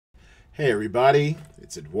Hey everybody,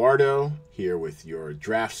 it's Edwardo here with your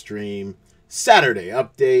DraftStream Saturday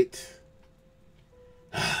update.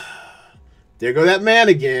 There go that man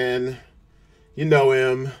again. You know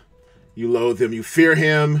him, you loathe him, you fear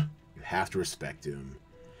him, you have to respect him.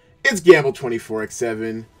 It's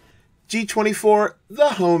Gamble24x7, G24, the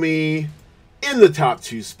homie, in the top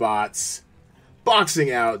two spots,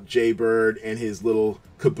 boxing out Jaybird and his little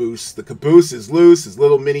caboose. The caboose is loose, his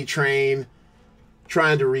little mini train,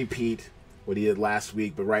 trying to repeat what he did last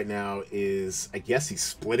week, but right now is, I guess he's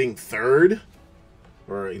splitting third,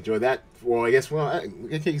 or enjoy that. Well, I guess, I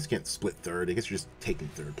guess you can't split third. I guess you're just taking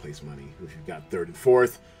third place money if you've got third and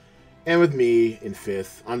fourth. And with me in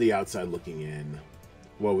fifth, on the outside looking in,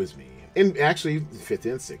 woe is me. In actually fifth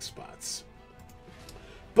and sixth spots.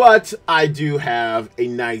 But I do have a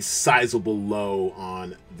nice sizable low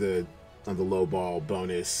on the low ball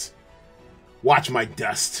bonus. Watch my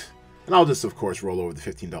dust. And I'll just, of course, roll over the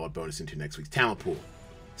 $15 bonus into next week's talent pool.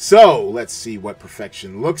 So, let's see what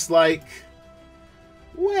perfection looks like.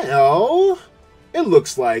 Well, it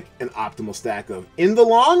looks like an optimal stack of In the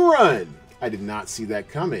Long Run. I did not see that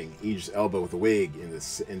coming. Idris Elba with a wig in the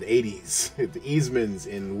 80s. The Eastmans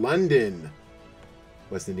in London.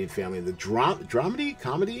 West Indian Family in the dramedy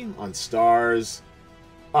comedy on Stars.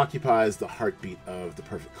 Occupies the heartbeat of the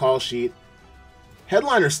perfect call sheet.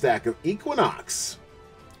 Headliner stack of Equinox.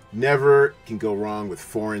 Never can go wrong with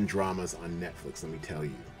foreign dramas on Netflix, let me tell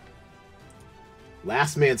you.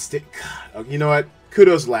 Last Man Standing. You know what?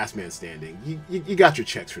 Kudos to Last Man Standing. You got your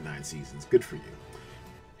checks for 9 seasons. Good for you.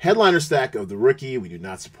 Headliner stack of The Rookie. We do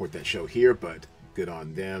not support that show here, but good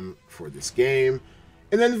on them for this game.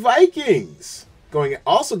 And then Vikings.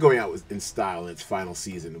 Also going out in style in its final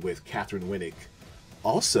season with Catherine Winnick.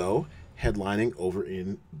 Also headlining over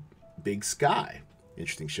in Big Sky.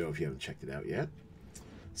 Interesting show if you haven't checked it out yet.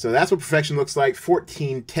 So that's what perfection looks like.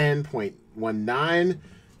 1410.19.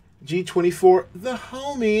 G24, the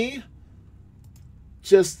homie.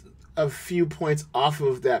 Just a few points off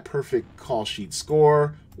of that perfect call sheet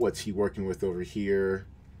score. What's he working with over here?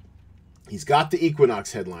 He's got the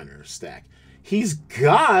Equinox headliner stack. He's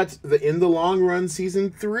got the In the Long Run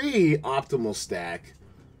Season 3 optimal stack.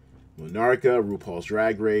 Monarcha, RuPaul's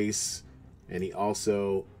Drag Race. And he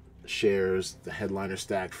also shares the headliner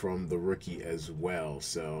stack from The Rookie as well.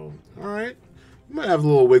 So, all right. You might have a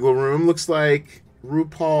little wiggle room. Looks like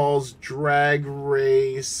RuPaul's Drag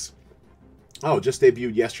Race. Oh, just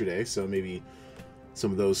debuted yesterday. So maybe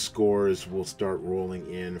some of those scores will start rolling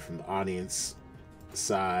in from the audience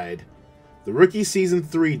side. The Rookie Season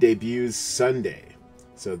 3 debuts Sunday.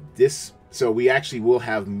 So we actually will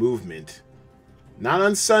have movement. Not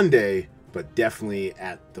on Sunday, but definitely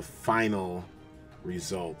at the final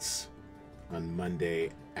results on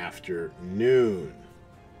Monday afternoon.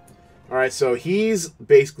 All right, so he's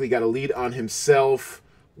basically got a lead on himself.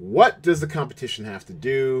 What does the competition have to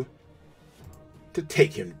do to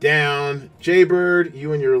take him down? Jaybird,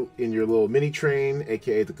 you in your little mini train,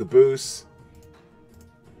 aka the caboose.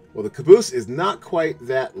 Well, the caboose is not quite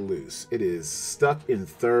that loose. It is stuck in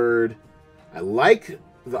third. I like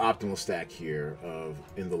the optimal stack here of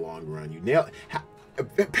In the Long Run. You nailed.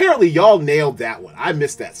 Apparently, y'all nailed that one. I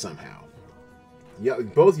missed that somehow. Yeah,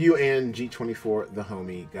 both you and G24, the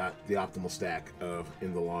homie, got the optimal stack of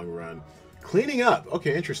In the Long Run. Cleaning up.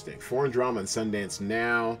 Okay, interesting. Foreign drama and Sundance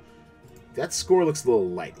now. That score looks a little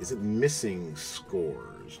light. Is it missing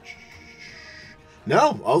scores?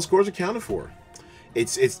 No, all the scores are accounted for.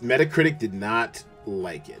 It's Metacritic did not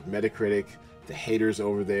like it. Metacritic, the haters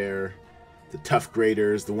over there, the tough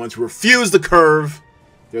graders, the ones who refuse the curve.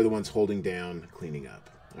 They're the ones holding down, cleaning up.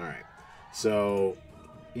 All right. So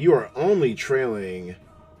you are only trailing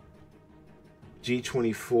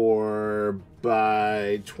G24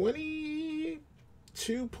 by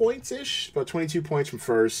 22 points-ish. About 22 points from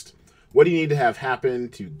first. What do you need to have happen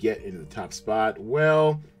to get into the top spot?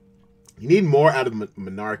 Well, you need more out of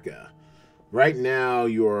Monarcha. Right now,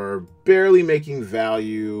 you're barely making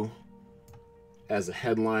value as a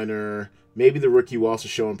headliner. Maybe the Rookie will also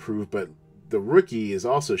show improve, but the Rookie is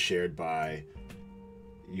also shared by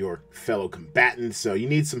your fellow combatants, so you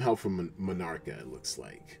need some help from Monarcha, it looks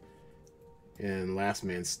like. And Last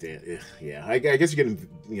Man Stand, yeah, I guess you're getting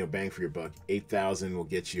bang for your buck. 8,000 will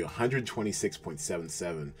get you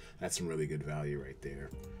 126.77. That's some really good value right there.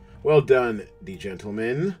 Well done, the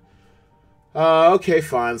gentleman. Okay,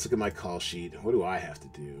 fine. Let's look at my call sheet. What do I have to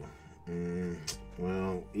do?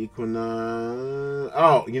 Well, Equinox.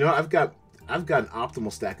 Oh, you know, I've got an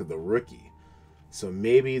optimal stack of the Rookie. So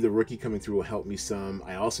maybe the Rookie coming through will help me some.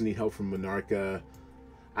 I also need help from Monarcha.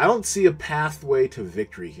 I don't see a pathway to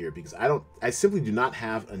victory here because I simply do not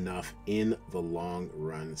have enough in the long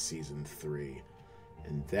run season 3.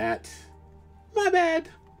 And that, my bad.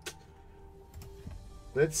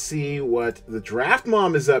 Let's see what the Draft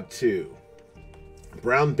Mom is up to.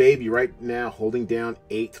 Brown Baby right now holding down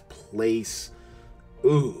 8th place.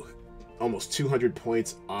 Ooh, almost 200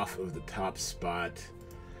 points off of the top spot.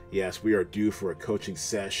 Yes, we are due for a coaching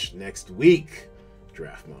sesh next week,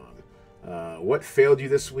 Draft Mom. What failed you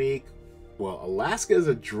this week? Well, Alaska is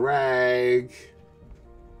a drag.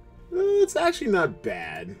 It's actually not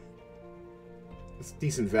bad. It's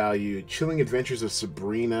decent value. Chilling Adventures of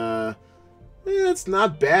Sabrina. It's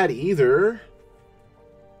not bad either.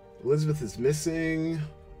 Elizabeth is missing.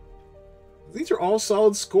 These are all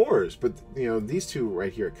solid scores, but you know, these two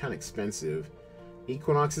right here are kind of expensive.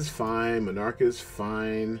 Equinox is fine. Monarcha is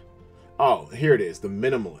fine. Oh, here it is, the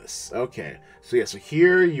Minimalists. Okay, so yeah, so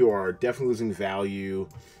here you are definitely losing value.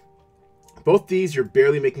 Both these, you're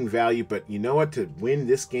barely making value, but you know what? To win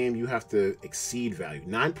this game, you have to exceed value.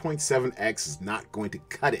 9.7x is not going to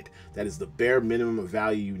cut it. That is the bare minimum of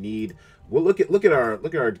value you need. Well, look at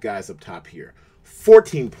our guys up top here.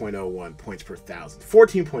 14.01 points per thousand,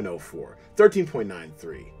 14.04,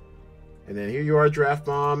 13.93. And then here you are, Draft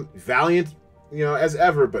Bomb. Valiant, you know, as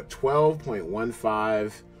ever, but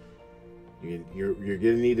 12.15. You're going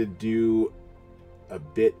to need to do a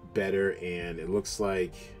bit better, and it looks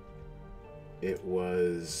like it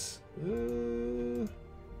was the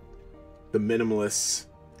Minimalists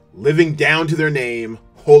living down to their name,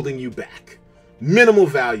 holding you back. Minimal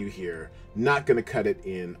value here. Not going to cut it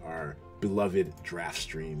in our beloved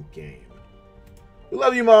DraftStream game. We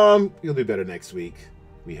love you, Mom. You'll do better next week.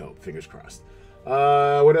 We hope. Fingers crossed.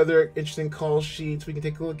 What other interesting call sheets we can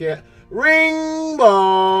take a look at? Ring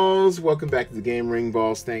Balls. Welcome back to the game, Ring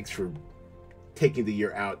Balls. Thanks for taking the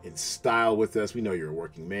year out in style with us. We know you're a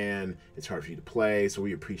working man. It's hard for you to play, so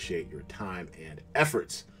we appreciate your time and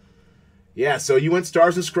efforts. Yeah, so you went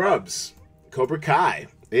Stars and Scrubs. Cobra Kai.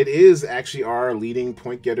 It is actually our leading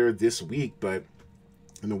point getter this week, but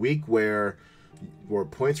in the week where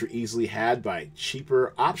points were easily had by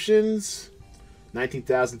cheaper options,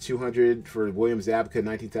 19,200 for William Zabka,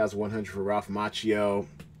 19,100 for Ralph Macchio.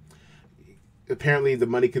 Apparently, the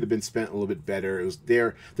money could have been spent a little bit better. It was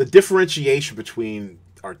there. The differentiation between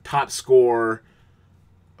our top score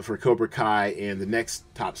for Cobra Kai and the next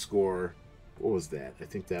top score, what was that? I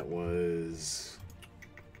think that was...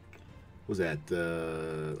 What was that?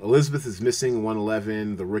 Elizabeth is missing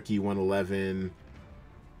 111. The rookie 111.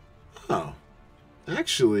 Oh,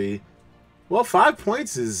 actually, well, 5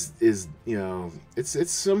 points is you know,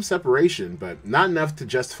 it's some separation, but not enough to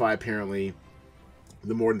justify apparently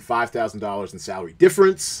the more than $5,000 in salary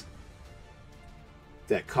difference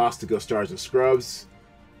that cost to go Stars and Scrubs.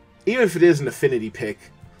 Even if it is an affinity pick,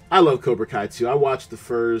 I love Cobra Kai too. I watched the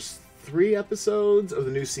first 3 episodes of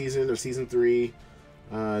the new season, or season 3,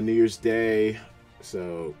 New Year's Day.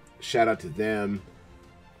 So shout out to them.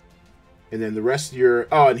 And then the rest of your...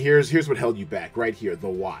 Oh, and here's what held you back right here. The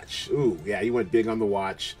Watch. Ooh, yeah, you went big on The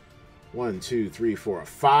Watch. 1, 2, 3, 4. A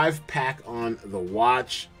 5-pack on The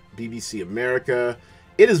Watch. BBC America.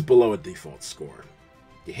 It is below a default score.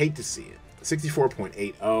 You hate to see it.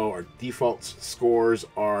 64.80. Our default scores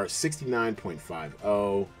are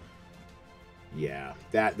 69.50. Yeah,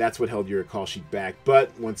 that's what held your call sheet back.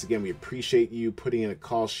 But once again, we appreciate you putting in a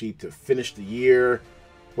call sheet to finish the year.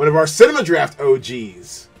 One of our Cinema Draft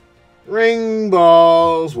OGs. Ring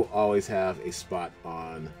Balls will always have a spot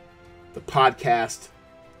on the podcast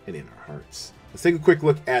and in our hearts. Let's take a quick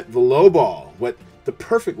look at the low ball, what the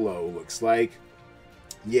perfect low looks like.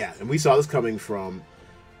 Yeah, and we saw this coming from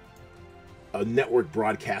a network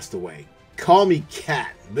broadcast away. Call Me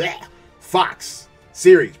Kat. Blech. Fox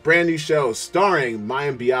series, brand new show starring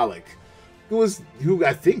Mayim Bialik, who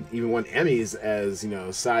I think even won Emmys as, you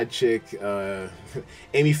know, side chick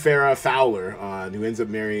Amy Farrah Fowler who ends up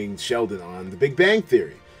marrying Sheldon on The Big Bang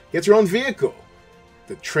Theory. Gets her own vehicle.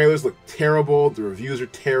 The trailers look terrible. The reviews are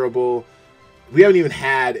terrible. We haven't even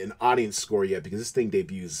had an audience score yet because this thing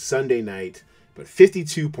debuts Sunday night, but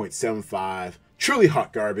 52.75. Truly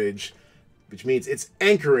hot garbage, which means it's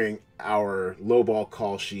anchoring our lowball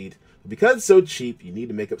call sheet. Because it's so cheap, you need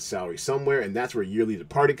to make up salary somewhere, and that's where Yearly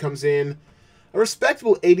Departed comes in. A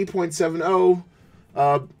respectable 80.70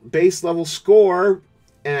 base level score,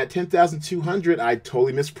 and at 10,200, I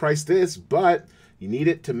totally mispriced this, but you need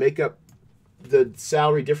it to make up the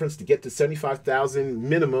salary difference to get to 75,000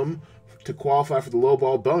 minimum to qualify for the low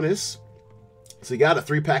ball bonus. So you got a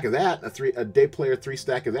 3-pack of that, a day player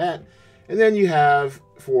 3-stack of that, and then you have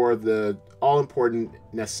for the all important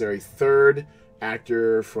necessary third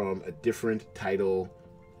actor from a different title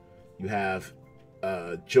You have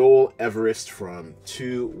Joel Everest from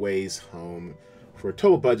Two Ways Home for a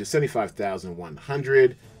total budget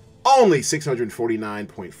 $75,100, only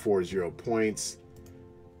 649.40 points.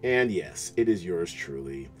 And yes, it is yours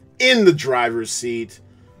truly in the driver's seat.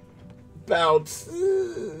 About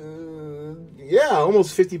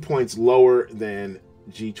almost 50 points lower than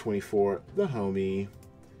G24, the homie.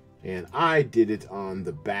 And I did it on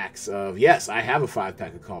the backs of, yes, I have a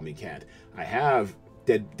 5-pack of Call Me Cat. I have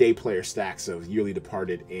day player stacks of Yearly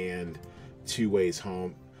Departed and Two Ways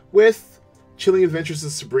Home with Chilling Adventures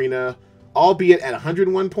of Sabrina, albeit at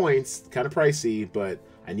 101 points, kind of pricey, but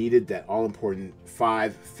I needed that all-important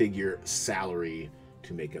 5-figure salary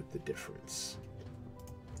to make up the difference.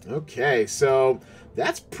 Okay, so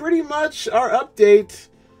that's pretty much our update.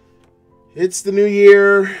 It's the new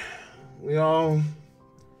year. We all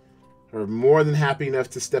are more than happy enough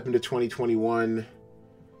to step into 2021.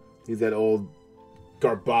 Leave that old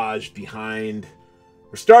garbage behind.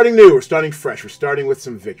 We're starting new. We're starting fresh. We're starting with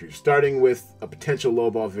some victories. We're starting with a potential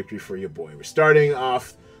lowball victory for your boy. We're starting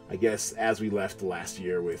off, I guess, as we left last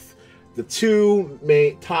year with the two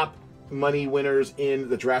top money winners in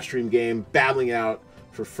the DraftStream game battling out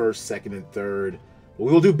for first, second, and third. But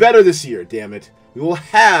we will do better this year, damn it. We will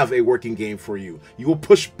have a working game for you. You will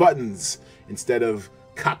push buttons instead of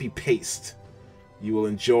copy-paste. You will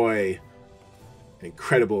enjoy an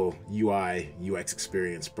incredible UI UX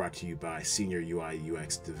experience brought to you by senior UI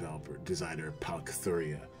UX designer Paul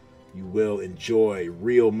Kathuria. You will enjoy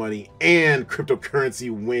real money and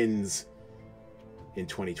cryptocurrency wins in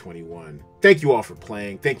 2021. Thank you all for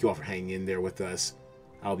playing. Thank you all for hanging in there with us.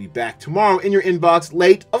 I'll be back tomorrow in your inbox,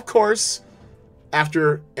 late, of course,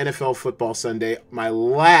 after NFL Football Sunday, my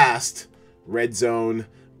last Red Zone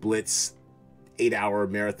Blitz 8-hour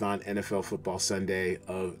marathon NFL Football Sunday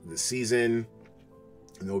of the season.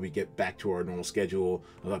 And then we'll get back to our normal schedule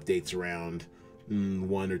of updates around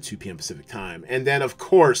 1 or 2 p.m. Pacific time. And then, of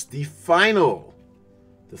course, the final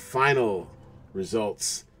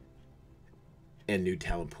results and new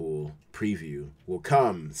talent pool preview will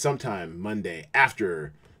come sometime Monday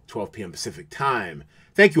after 12 p.m. Pacific time.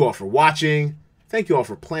 Thank you all for watching. Thank you all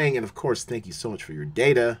for playing. And, of course, thank you so much for your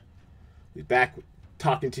data. We'll be back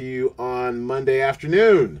talking to you on Monday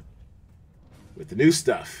afternoon with the new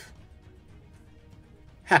stuff.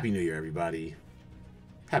 Happy New Year, everybody.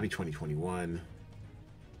 Happy 2021.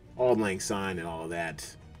 Auld Lang Syne and all of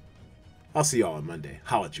that. I'll see y'all on Monday.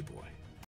 Holla at your boy.